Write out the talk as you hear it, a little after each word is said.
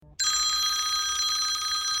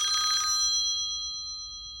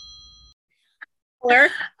Or I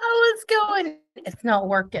was going, it's not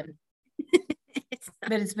working.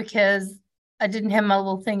 But it's because I didn't have my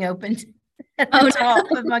little thing opened at the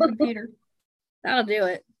top of my computer. That'll do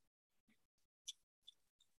it.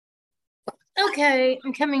 Okay,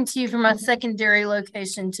 I'm coming to you from my secondary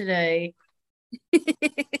location today.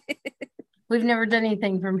 We've never done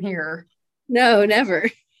anything from here. No, never.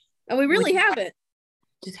 And we really haven't.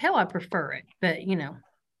 Just how I prefer it, but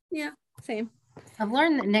Yeah, same. I've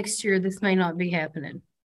learned that next year this may not be happening.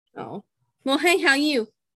 Oh. Well, hey, how you?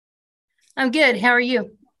 I'm good. How are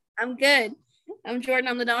you? I'm good. I'm Jordan.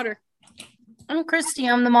 I'm the daughter. I'm Christy.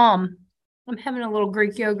 I'm the mom. I'm having a little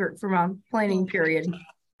Greek yogurt for my planning period.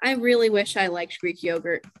 I really wish I liked Greek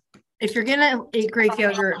yogurt. If you're gonna eat Greek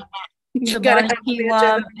yogurt, the Bonnie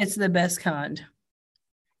lime, it's the best kind.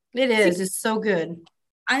 It is. It's so good.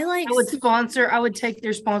 I would take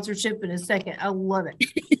their sponsorship in a second. I love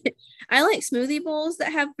it. I like smoothie bowls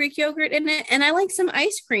that have Greek yogurt in it, and I like some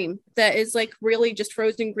ice cream that is like really just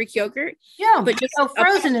frozen Greek yogurt. Yeah, but just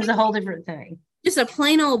frozen is a whole different thing. Just a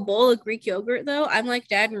plain old bowl of Greek yogurt, though, I'm like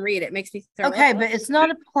Dad and Reed. It makes me throw up. But it's not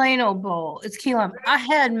a plain old bowl. It's key lime. I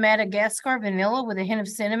had Madagascar vanilla with a hint of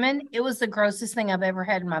cinnamon. It was the grossest thing I've ever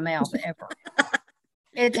had in my mouth, ever.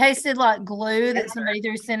 It tasted like glue that somebody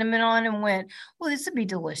threw cinnamon on and went, well, this would be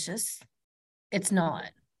delicious. It's not.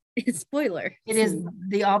 It's spoiler. It is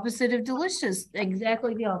the opposite of delicious.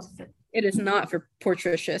 Exactly the opposite. It is not for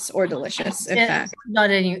portricious or delicious, in fact. Not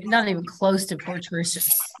even close to portricious.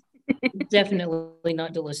 Definitely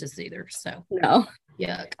not delicious either. So no.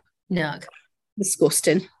 Yuck.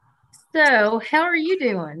 Disgusting. So how are you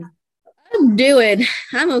doing?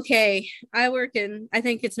 I'm okay. I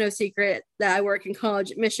think it's no secret that I work in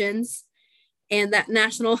college admissions, and that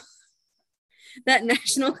national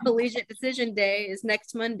collegiate decision day is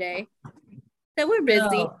next Monday. So we're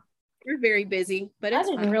busy. Oh. We're very busy, but I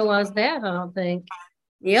didn't realize that. I don't think.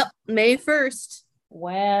 Yep, May 1st.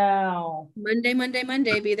 Wow. Monday.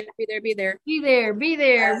 Be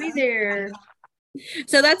there.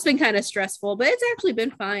 So that's been kind of stressful, but it's actually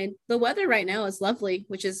been fine. The weather right now is lovely,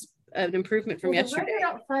 which is an improvement from yesterday. The weather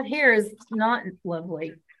outside here is not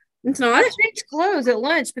lovely. It's not? I changed clothes at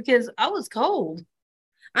lunch because I was cold.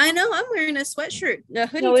 I know. I'm wearing a sweatshirt, a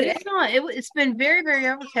hoodie no, today. It's not. It's been very, very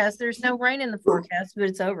overcast. There's no rain in the forecast, but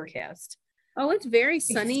it's overcast. Oh, it's very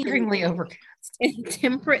sunny. Extremely overcast. And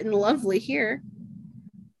temperate and lovely here.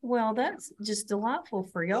 Well, that's just delightful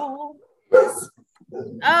for y'all.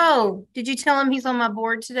 Oh, did you tell him he's on my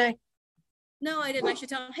board today? No, I didn't. I should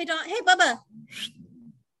tell him, hey, dog. Hey, Bubba.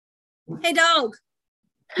 Hey, dog.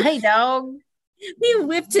 Hey, dog. He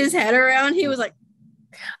whipped his head around. He was like,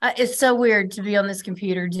 it's so weird to be on this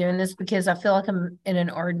computer doing this because I feel like I'm in an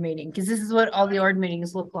ARD meeting because this is what all the ARD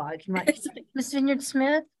meetings look like. I'm like, Ms. Vineyard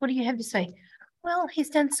Smith, what do you have to say? Well, he's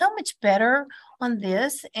done so much better on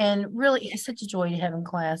this, and really, it's such a joy to have in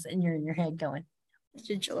class, and you're in your head going, such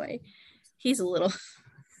a joy. He's a little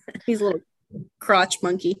crotch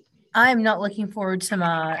monkey. I'm not looking forward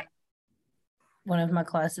to one of my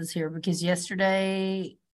classes here because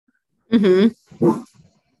yesterday,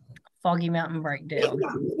 Foggy Mountain breakdown.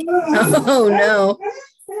 Oh no!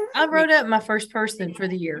 I wrote up my first person for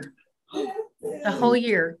the year, the whole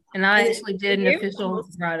year, and I actually did an official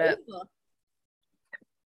write-up.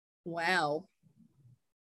 Wow,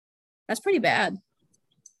 that's pretty bad.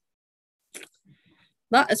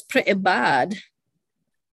 That is pretty bad.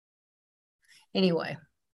 Anyway,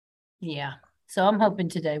 yeah. So I'm hoping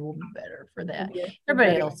today will be better for that.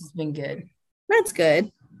 Everybody else has been good. That's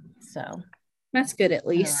good. So that's good at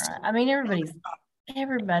least. Right. I mean,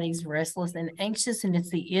 everybody's restless and anxious, and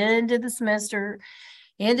it's the end of the semester,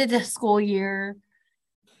 end of the school year.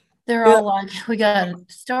 They're all like, we got a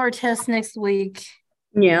STAR test next week.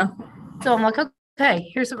 Yeah. So I'm like,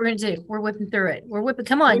 okay, here's what we're going to do. We're whipping through it.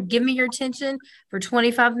 Come on, give me your attention for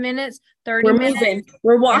 25 minutes, 30 minutes. Moving.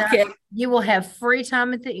 We're walking. You will have free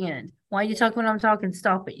time at the end. Why are you talking when I'm talking?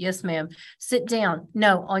 Stop it. Yes, ma'am. Sit down.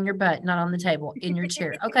 No, on your butt, not on the table, in your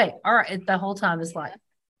chair. Okay. All right. The whole time is like.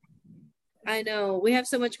 I know. We have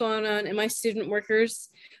so much going on. And my student workers,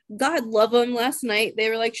 God love them, last night, they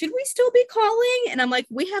were like, should we still be calling? And I'm like,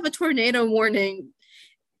 we have a tornado warning.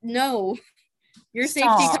 No. Your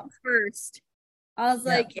safety comes first. I was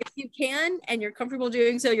like, if you can and you're comfortable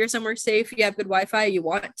doing so, you're somewhere safe, you have good Wi-Fi, you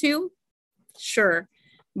want to, sure.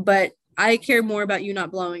 But I care more about you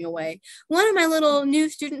not blowing away. One of my little new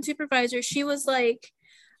student supervisors, she was like,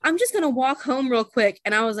 I'm just going to walk home real quick.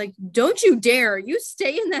 And I was like, don't you dare. You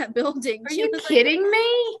stay in that building. Are you kidding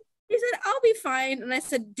me? He said, I'll be fine. And I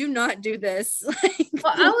said, do not do this.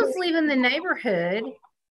 Well, I was leaving the neighborhood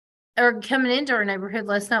or coming into our neighborhood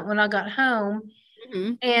last night when I got home.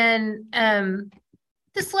 And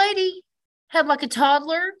This lady had like a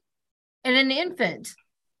toddler and an infant,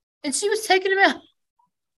 and she was taking him out,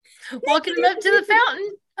 walking him up to the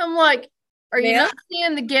fountain. I'm like, are you not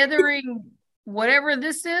seeing the gathering, whatever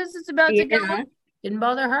this is? It's about to go. Didn't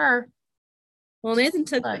bother her. Well, Nathan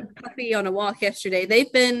took Puppy on a walk yesterday.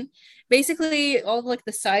 They've been basically all of, like,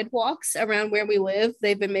 the sidewalks around where we live.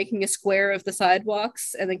 They've been making a square of the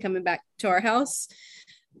sidewalks and then coming back to our house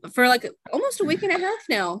for like almost a week and a half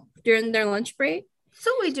now during their lunch break. So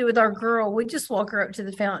we do with our girl. We just walk her up to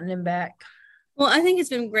the fountain and back. Well, I think it's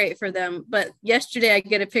been great for them. But yesterday I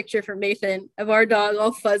get a picture from Nathan of our dog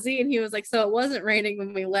all fuzzy, and he was like, so it wasn't raining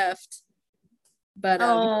when we left. But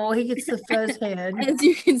he gets the fuzz head. As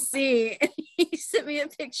you can see, he sent me a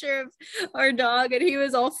picture of our dog, and he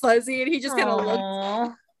was all fuzzy, and he just kind of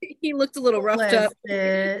looked. He looked a little roughed up.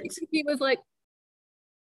 He was like,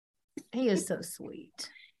 he is so sweet.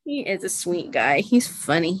 He is a sweet guy. He's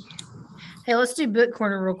funny. Hey, let's do book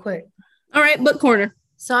corner real quick. All right, book corner.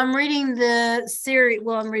 So I'm reading the series.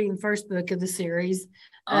 Well, I'm reading the first book of the series.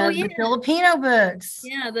 The Filipino books.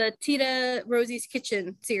 Yeah, the Tita Rosie's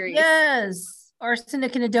Kitchen series. Yes.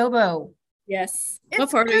 Arsenic and Adobo. Yes. What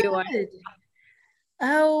part are you on?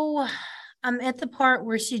 Oh, I'm at the part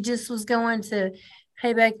where she just was going to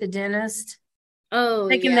pay back the dentist. Oh,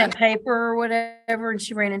 taking that paper or whatever, and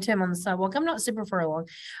she ran into him on the sidewalk. I'm not super far along.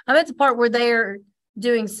 I'm at the part where they're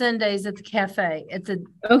doing Sundays at the cafe at the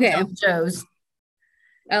Joe's.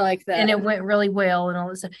 I like that. And it went really well and all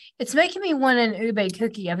this stuff. It's making me want an ube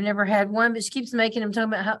cookie. I've never had one, but she keeps making them,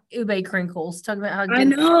 talking about how ube crinkles, talking about how good. I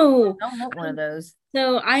know. I don't want one of those.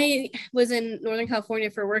 So I was in Northern California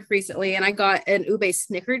for work recently, and I got an ube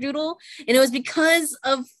snickerdoodle, and it was because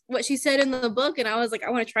of what she said in the book, and I was like, I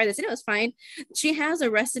want to try this, and it was fine. She has a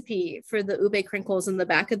recipe for the ube crinkles in the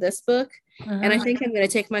back of this book, and I think I'm going to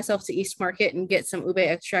take myself to East Market and get some ube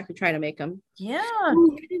extract and try to make them. Yeah.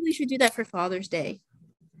 Maybe we should do that for Father's Day.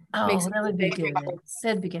 Oh, that would be good.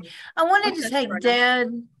 That'd be good. I wanted to take Dad.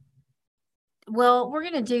 Well, we're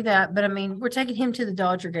going to do that, but I mean, we're taking him to the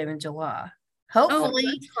Dodger game in July. Hopefully.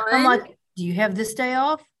 I'm like, do you have this day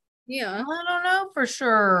off? Yeah. I don't know for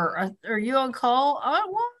sure. Are you on call? I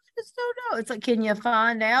just don't know. It's like, can you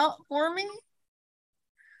find out for me?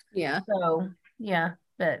 Yeah. So, yeah,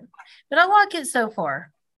 but I like it so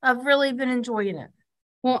far. I've really been enjoying it.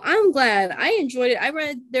 Well, I'm glad. I enjoyed it. I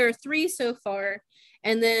read, there are 3 so far.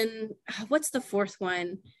 And then what's the 4th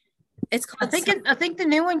one? It's called. I think the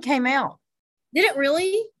new one came out. Did it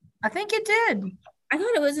really? I think it did. I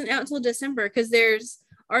thought it wasn't out until December, because there's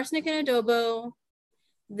Arsenic and Adobo,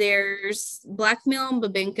 there's Blackmail and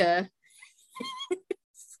Babinka.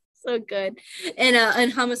 So good.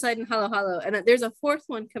 And Homicide and Halo Halo. And there's a 4th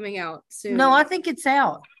one coming out soon. No, I think it's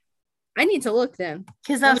out. I need to look then.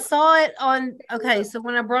 Because I saw it on, so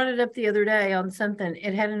when I brought it up the other day on something,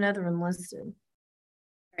 it had another one listed.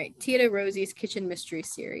 All right, Tita Rosie's Kitchen Mystery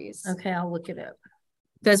Series. Okay, I'll look it up.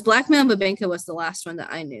 Because Blackmail and Babinka was the last one that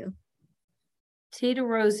I knew. Tita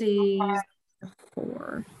Rosie's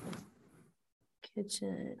 4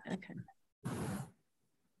 Kitchen. Okay.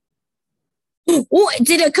 Oh,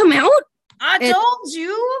 did it come out? I told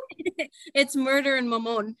you. It's Murder and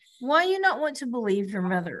Mamon. Why you not want to believe your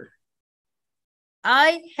mother?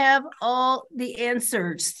 I have all the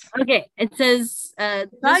answers. Okay, it says if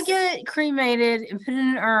I get it cremated and put in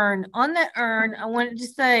an urn, on that urn, I want it to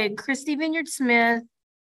say Christy Vineyard Smith,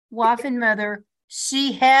 wife and mother.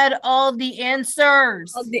 She had all the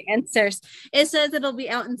answers. All the answers. It says it'll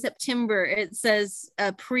be out in September. It says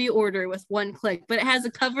pre-order with 1 click, but it has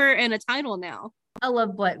a cover and a title now. I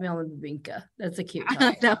love Blackmail and Babinka. That's a cute title. I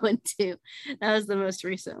like that one too. That was the most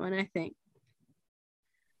recent one, I think.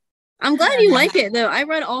 I'm glad you like it, though. I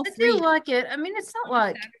read all 3. I do like it. I mean, it's not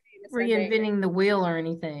like reinventing the wheel or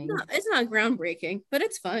anything. No, it's not groundbreaking, but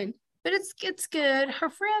it's fun. But it's good. Her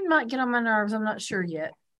friend might get on my nerves. I'm not sure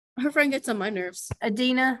yet. Her friend gets on my nerves.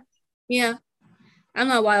 Adina? Yeah. I'm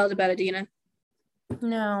not wild about Adina.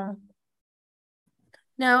 No,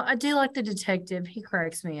 I do like the detective. He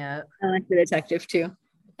cracks me up. I like the detective, too.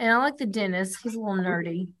 And I like the dentist. He's a little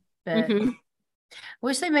nerdy, but... I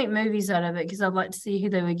wish they make movies out of it, because I'd like to see who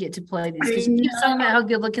they would get to play these. Because you keep talking about how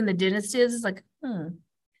good looking the dentist is. It's like,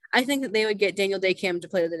 I think that they would get Daniel Day Kim to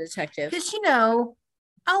play the detective. Because,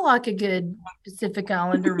 I like a good Pacific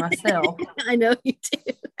Islander myself. I know you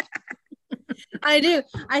do. I do.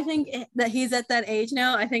 I think that he's at that age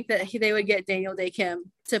now. I think that they would get Daniel Day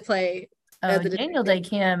Kim to play. Daniel Day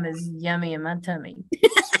Kim is yummy in my tummy.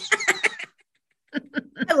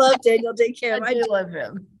 I love Daniel Day Kim. I do love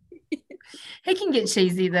him. He can get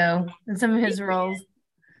cheesy though in some of his roles.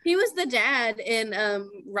 He was the dad in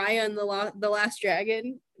Raya and the Last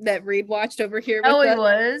Dragon. that Reed watched over here with Oh, he us.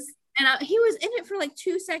 was. And he was in it for like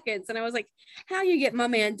 2 seconds. And I was like, how you get my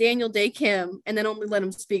man Daniel Day Kim and then only let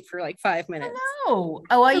him speak for like 5 minutes? Oh,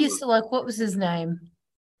 I used to like, what was his name?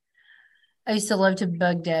 I used to love to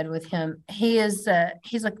bug Dad with him. He's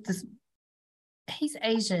like this, he's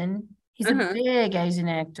Asian. He's a big Asian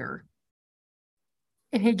actor.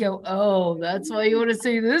 And he'd go, oh, that's why you want to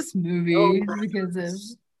see this movie. Because of,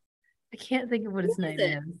 I can't think of what his name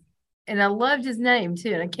is. And I loved his name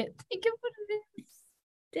too. And I can't think of what it is.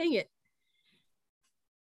 Dang it.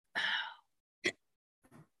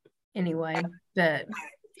 Anyway, but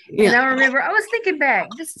and I remember I was thinking back,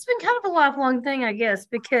 this has been kind of a lifelong thing, I guess,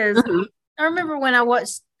 because I remember when I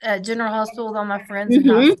watched General Hospital with all my friends in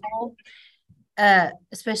high school,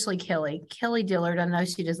 especially Kelly Dillard. I know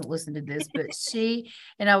she doesn't listen to this, but she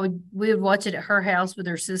and we would watch it at her house with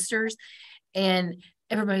her sisters, and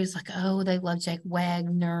everybody was like, oh, they love Jack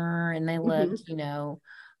Wagner and they loved,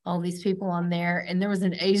 all these people on there. And there was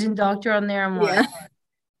an Asian doctor on there. I'm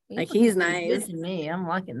like, he's nice. To me, I'm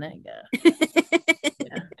liking that guy.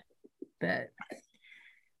 But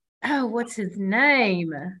what's his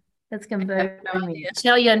name? That's gonna be me.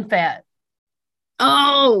 Chow Yun Fat.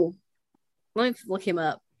 Oh, let me look him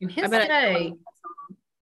up. In his day,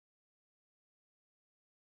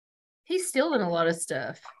 he's still in a lot of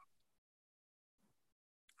stuff.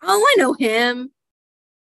 Oh, I know him.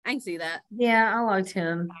 I can see that. Yeah, I liked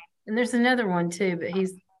him. And there's another one too, but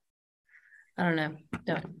I don't know.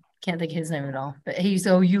 Can't think of his name at all. But he's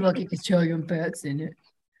you like it because Chow Yun Fat's in it.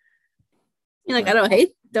 You're like, I don't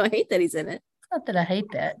hate that he's in it. Not that I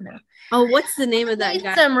hate that. No. Oh, what's the name of that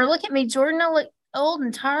guy? Summer, look at me, Jordan. I look old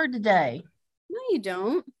and tired today. No, you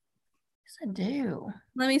don't. Yes, I do.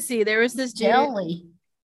 Let me see. There was this jelly.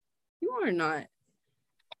 You are not.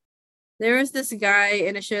 There was this guy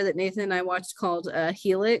in a show that Nathan and I watched called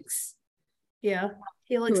Helix. Yeah.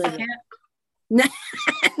 Helix the Cat. No.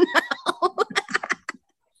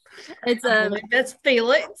 It's that's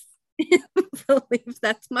Felix.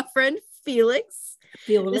 That's my friend Felix.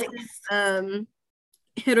 Felix. This is,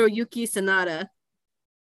 Hiroyuki Sanada.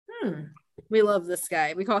 We love this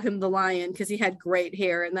guy. We call him the Lion because he had great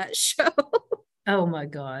hair in that show. Oh my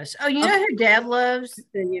gosh. Oh, you know who Dad loves?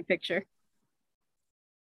 Send you a picture.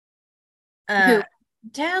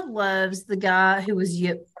 Dad loves the guy who was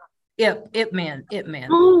Ip Man.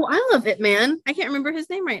 Oh, I love Ip Man. I can't remember his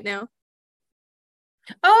name right now.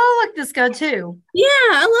 Oh, I like this guy too. Yeah,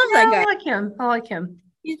 I love that guy. I like him.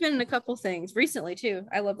 He's been in a couple things recently too.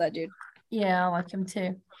 I love that dude. Yeah, I like him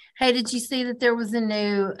too. Hey, did you see that there was a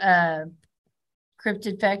new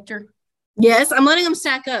Cryptid Factor? Yes, I'm letting them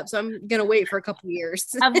stack up, so I'm gonna wait for a couple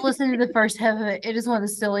years. I've listened to the first half of it. It is one of the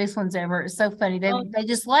silliest ones ever. It's so funny. They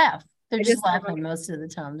just laugh. They're just laughing most of the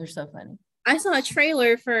time. They're so funny. I saw a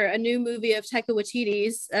trailer for a new movie of Taika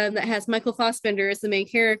Waititi's that has Michael Fassbender as the main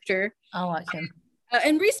character. I like him.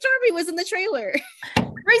 And Rhys Darby was in the trailer.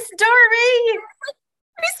 Rhys Darby!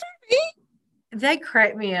 They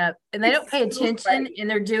crack me up, and they don't pay attention, and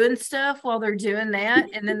they're doing stuff while they're doing that,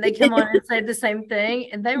 and then they come on and say the same thing,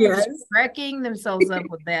 and they were just cracking themselves up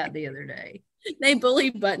with that the other day. They bully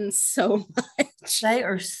Button so much. They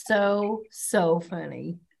are so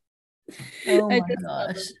funny. Oh my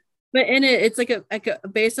gosh. But in it, it's like a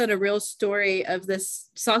based on a real story of this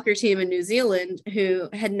soccer team in New Zealand who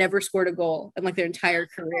had never scored a goal in like their entire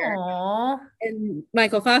career. Aww. And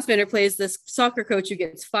Michael Fassbender plays this soccer coach who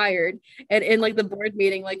gets fired. And in like the board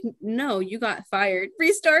meeting, like, no, you got fired.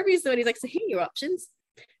 Rhys Darby's the one. He's like, so here are your options.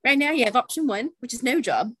 Right now you have option 1, which is no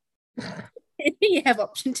job. And you have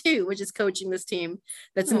option 2, which is coaching this team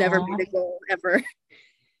that's never made a goal ever.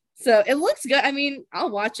 So it looks good. I mean,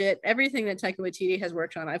 I'll watch it. Everything that Taika Waititi has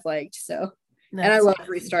worked on, I've liked. So, and I love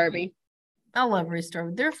Rhys Darby. I love Rhys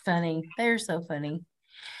Darby. They're funny. They're so funny.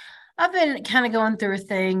 I've been kind of going through a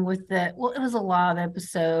thing with it was a live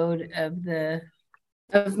episode of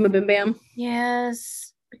Mabim Bam.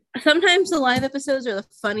 Yes. Sometimes the live episodes are the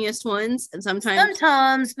funniest ones, and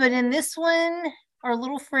sometimes, but in this one, our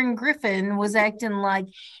little friend Griffin was acting like,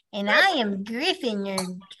 and I am Griffin, your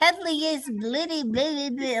cuddliest, bloody, blah, blah,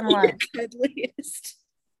 blah. I'm like, cuddliest.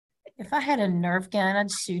 If I had a Nerf gun,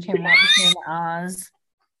 I'd shoot him right between the eyes.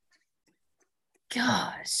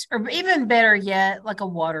 Gosh. Or even better yet, like a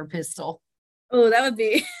water pistol. Oh, that would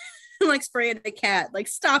be like spraying a cat. Like,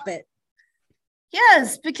 stop it.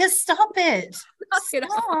 Yes, because stop it.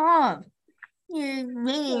 Stop.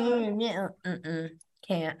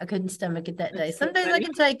 Can't. I couldn't stomach it that day. Some days I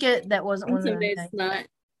can take it. That wasn't one of them. Some days not.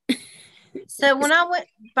 So when I went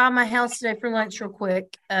by my house today for lunch real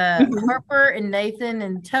quick, Harper and Nathan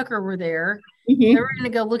and Tucker were there. They were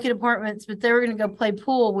going to go look at apartments, but they were going to go play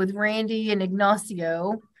pool with Randy and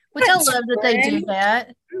Ignacio. which I That's love that they do fun. that.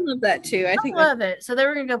 I love that too. I think I love it. So they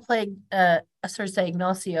were going to go play, I sort of say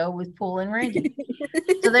Ignacio with Paul and Randy.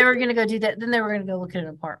 So they were going to go do that. Then they were going to go look at an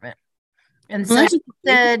apartment. And so she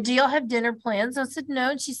said, do y'all have dinner plans? I said,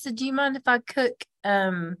 no. And she said, do you mind if I cook,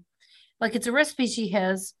 like it's a recipe she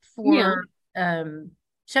has for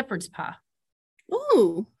shepherd's pie.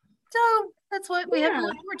 Oh. So that's what we have to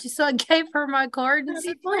look forward to. So I gave her my card and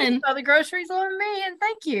said, please buy the groceries on me and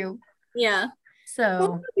thank you. Yeah. So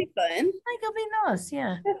that'll be fun. I think it'll be nice.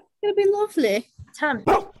 Yeah. It'll be lovely. Tom,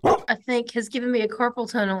 I think, has given me a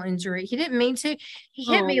carpal tunnel injury. He didn't mean to. He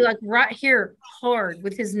hit me like right here hard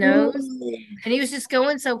with his nose. And he was just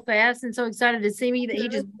going so fast and so excited to see me that he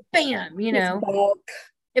just bam, you know.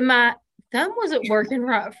 And my thumb wasn't working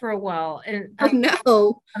right for a while. And I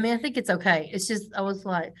mean, I think it's okay. It's just I was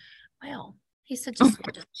like, wow, he's such a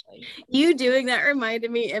sweet. You doing that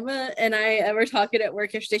reminded me, Emma and I were talking at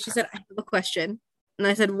work yesterday. She said, I have a question. And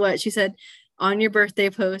I said, what? She said, on your birthday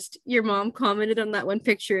post, your mom commented on that one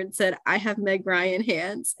picture and said, I have Meg Ryan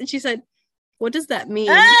hands. And she said, what does that mean?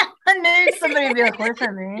 I knew somebody would be like, what's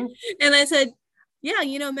that mean? And I said, yeah,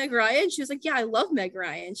 you know Meg Ryan? She was like, yeah, I love Meg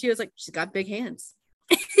Ryan. She was like, she's got big hands.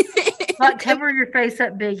 Like, cover your face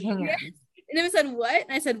up, big hands. Yeah. And Emma said, what?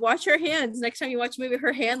 And I said, watch her hands. Next time you watch a movie,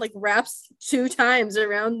 her hand like wraps 2 times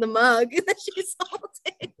around the mug that she's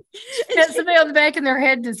holding. And somebody on the back and their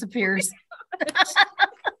head disappears.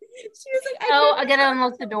 She was like, I gotta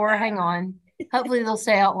unlock the door. Hang on. Hopefully they'll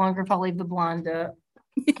stay out longer if I leave the blind up.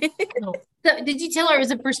 So did you tell her it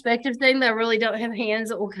was a perspective thing that I really don't have hands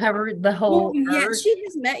that will cover the whole earth? She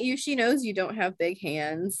has met you. She knows you don't have big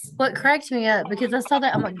hands. What cracked me up because I saw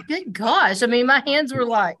that I'm like, good gosh. I mean, my hands were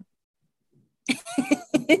like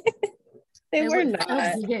they were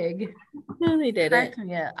not big. No, they didn't.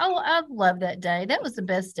 Yeah. Oh, I love that day. That was the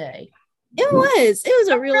best day. It was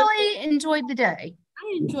I really enjoyed the day.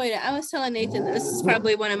 I enjoyed it. I was telling Nathan that this is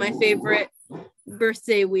probably one of my favorite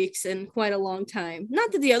birthday weeks in quite a long time.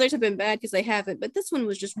 Not that the others have been bad because they haven't, but this one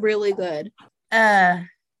was just really good. Yeah,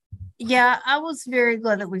 I was very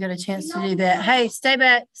glad that we got a chance to do that. Hey, stay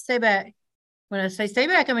back. When I say stay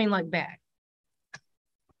back, I mean like back.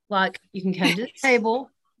 Like you can come to the table.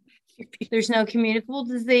 There's no communicable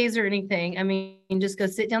disease or anything. I mean, just go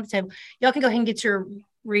sit down at the table. Y'all can go ahead and get your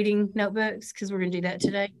reading notebooks because we're going to do that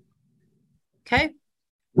today. Okay?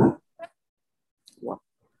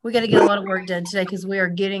 We got to get a lot of work done today because we are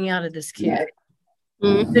getting out of this kit.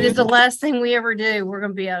 Mm-hmm. It is the last thing we ever do. We're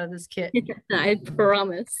going to be out of this kit. I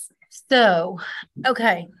promise. So,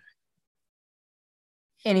 okay.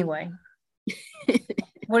 Anyway.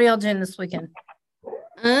 What are y'all doing this weekend?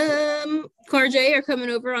 Clara J are coming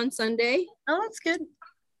over on Sunday. Oh, that's good.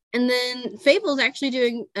 And then Fable's actually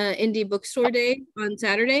doing indie bookstore day on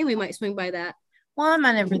Saturday. We might swing by that. Why am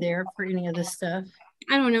I never there for any of this stuff?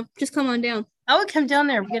 I don't know. Just come on down. I would come down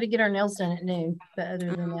there. We got to get our nails done at noon. But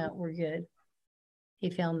other than that, we're good. He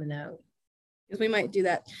found the note. Because we might do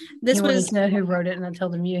that. This he was to know who wrote it, and I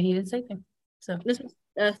told him he didn't say anything. So this was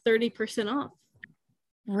 30% off.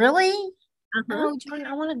 Really? Uh-huh. Oh, Jordan,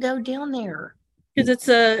 I want to go down there. Because it's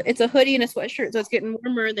a hoodie and a sweatshirt, so it's getting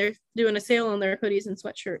warmer. They're doing a sale on their hoodies and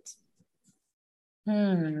sweatshirts.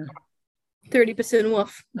 30%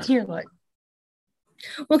 off. You're like,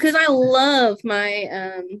 well, because I love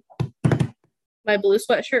my my blue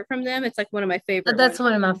sweatshirt from them. It's like one of my favorite. That's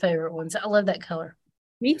one of my favorite ones. I love that color.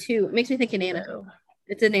 Me too. It makes me think of Nana.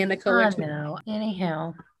 It's a Nana color. I know.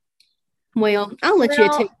 Anyhow. Well, I'll let you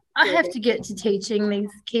take. I have to get to teaching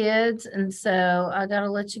these kids, and so I gotta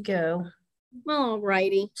let you go. All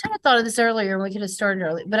righty. I should have thought of this earlier, and we could have started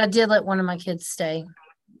early. But I did let one of my kids stay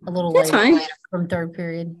a little later. That's fine. From third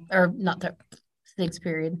period, or not third, sixth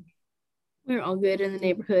period. We're all good in the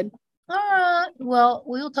neighborhood. All right. Well,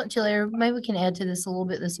 we'll talk to you later. Maybe we can add to this a little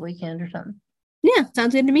bit this weekend or something. Yeah,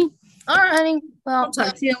 sounds good to me. All right, honey. Well, I'll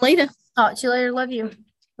talk to you later. Talk to you later. Love you.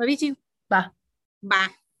 Love you too. Bye. Bye.